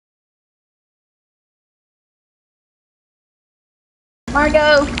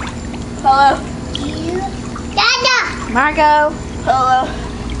Margo. Hello. Margo. Hello.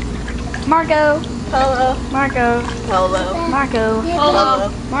 Margo. Hello. Margo. Hello. Margo. Hello.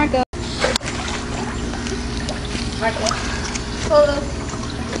 Margo. Margo. Hello.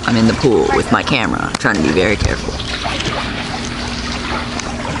 I'm in the pool with my camera, trying to be very careful.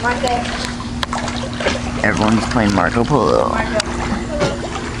 Margo. Everyone's playing Marco Polo. Margo.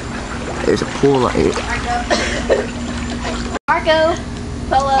 There's a pool light. Margo.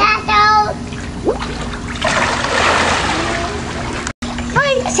 Hello.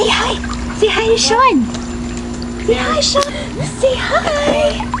 Hi. Say hi. Say hi to Shawn. Say hi, Shawn. Say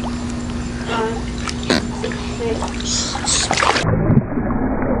hi.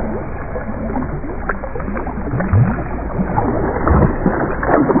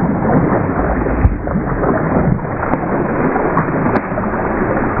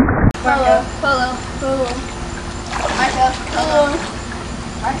 Hello. Hello. Hello. Margo. Hello.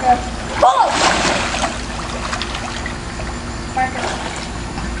 Margo. Hello. Margo.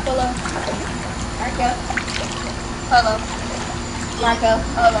 Hello. Margo. Hello. Margo.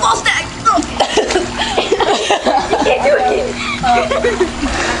 Hello. Full stack. You can't do it.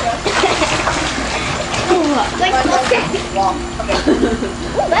 Like full stack. Okay.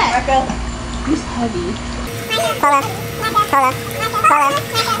 Margo. He's heavy. Hola. Hola. Hola.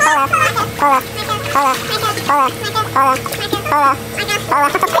 Hola. Hola. Hola. Hola. Hola. Hola.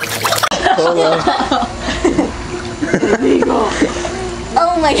 Polo.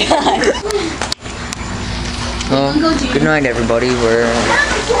 Oh my god. Well, good night, everybody. I'm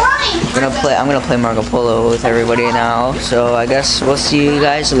gonna play Marco Polo with everybody now. So I guess we'll see you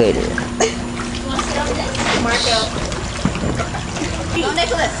guys later. Marco. Go,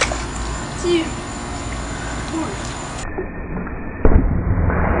 Nicholas. 2.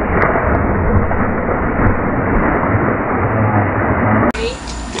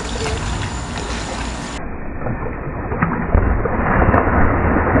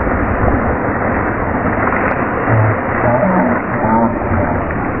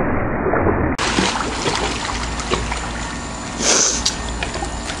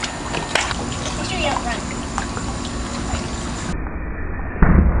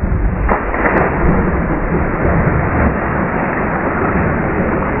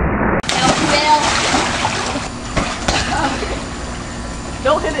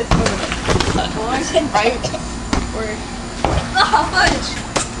 Don't hit it. Well, I said right. Or fudge.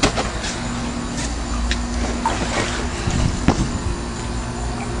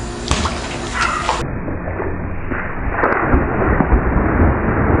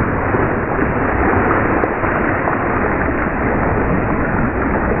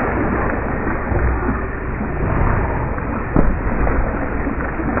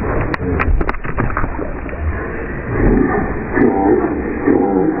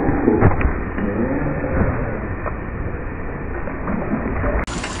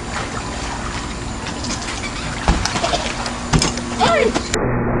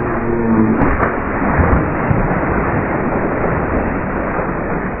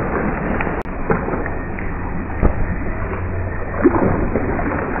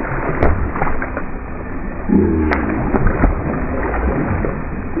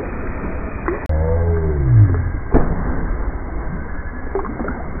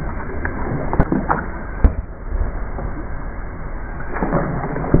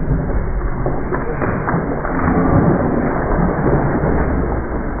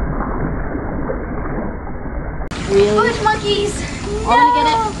 Really? Bush monkeys! No. I'm gonna get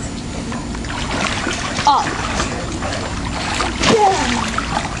it. Up. Yeah.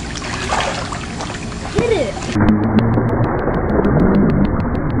 Hit it.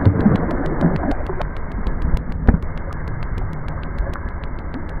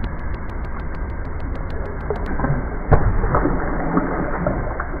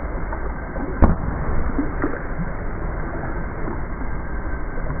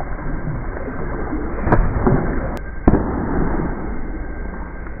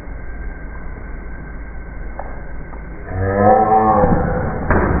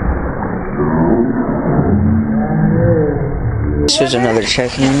 This was another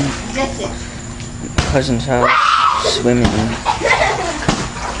check-in. Cousin's house, swimming.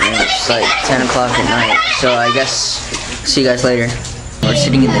 And it's like 10 o'clock at night, so I guess see you guys later. We're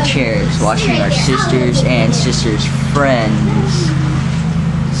sitting in the chairs watching our sisters and sisters' friends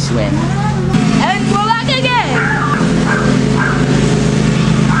swim. And we're back again!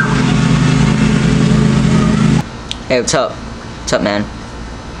 Hey, what's up? What's up, man?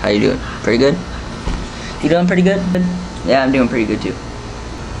 How you doing? Pretty good? You doing pretty good? Yeah, I'm doing pretty good too.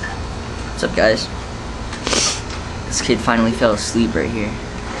 What's up, guys? This kid finally fell asleep right here.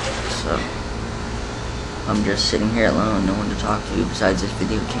 So I'm just sitting here alone, no one to talk to besides this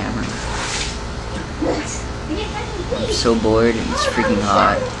video camera. I'm so bored and it's freaking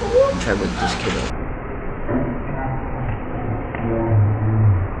hot. I'm trying to wake this kid up.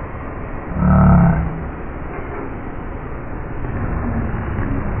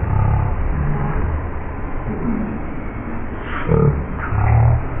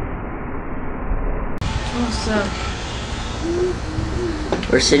 What's up?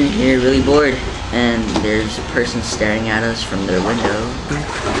 We're sitting here really bored and there's a person staring at us from their window.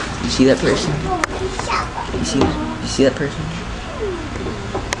 You see that person? You see that person?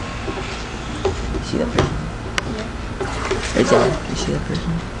 You see that person? Right there. You see that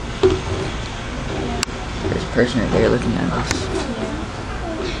person? There's a person right there looking at us.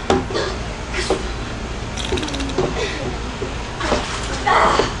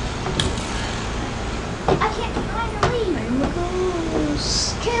 I can't find a lead. I'm a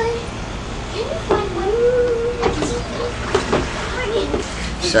ghost. Chillin, can you find one? I can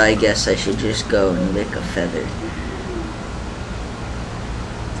see. So I guess I should just go and lick a feather.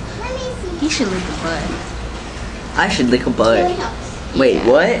 Let me see. He should lick a butt. I should lick a butt. Chillin helps. Wait,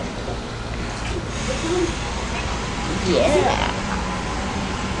 what?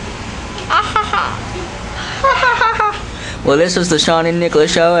 Well, this was the Shawn and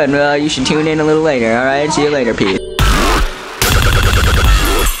Nicholas show, and you should tune in a little later. All right, see you later, peace.